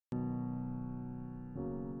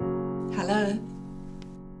Hello.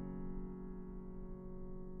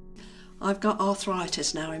 I've got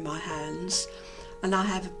arthritis now in my hands and I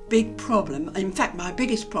have a big problem. In fact, my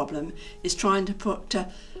biggest problem is trying to put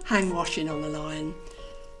hand washing on the line.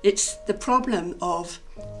 It's the problem of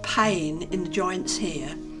pain in the joints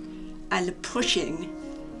here and the pushing.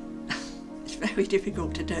 It's very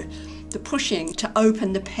difficult to do. The pushing to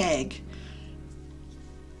open the peg,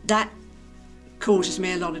 that causes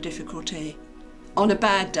me a lot of difficulty. On a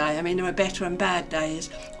bad day, I mean there are better and bad days,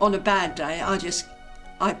 on a bad day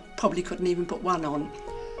I probably couldn't even put one on.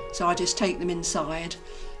 So I just take them inside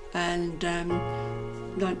and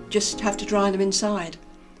I just have to dry them inside.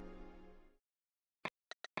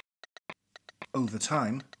 Over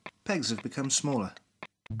time, pegs have become smaller.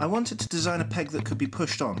 I wanted to design a peg that could be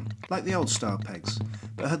pushed on, like the old style pegs,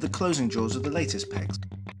 but had the closing jaws of the latest pegs.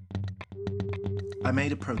 I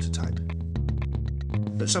made a prototype.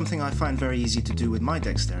 But something I find very easy to do with my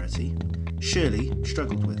dexterity, Shirley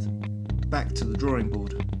struggled with. Back to the drawing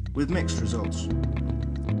board, with mixed results.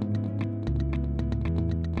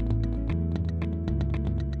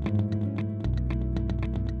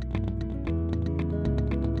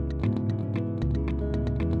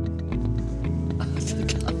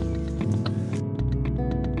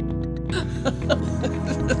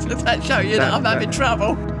 That shows you that I'm having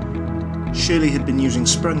trouble. Shirley had been using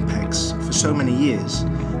sprung pegs for so many years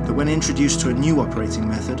that when introduced to a new operating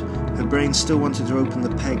method, her brain still wanted to open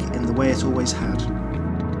the peg in the way it always had.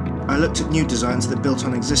 I looked at new designs that built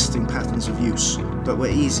on existing patterns of use, but were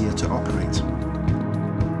easier to operate.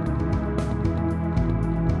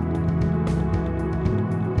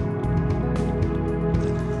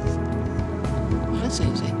 Well, that's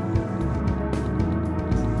easy.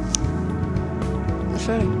 It's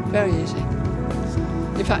very, very easy.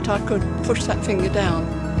 In fact, I could push that finger down.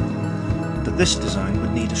 But this design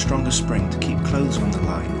would need a stronger spring to keep clothes on the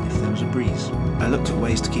line if there was a breeze. I looked at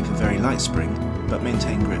ways to keep a very light spring, but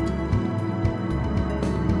maintain grip.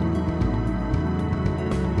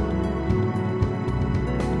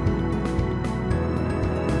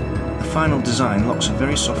 The final design locks a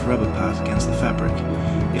very soft rubber part against the fabric.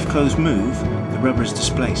 If clothes move, the rubber is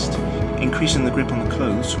displaced, increasing the grip on the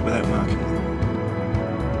clothes without marking them.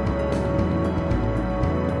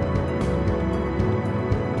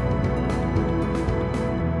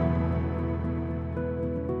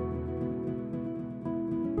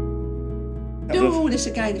 Do all this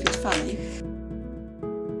again if it's funny.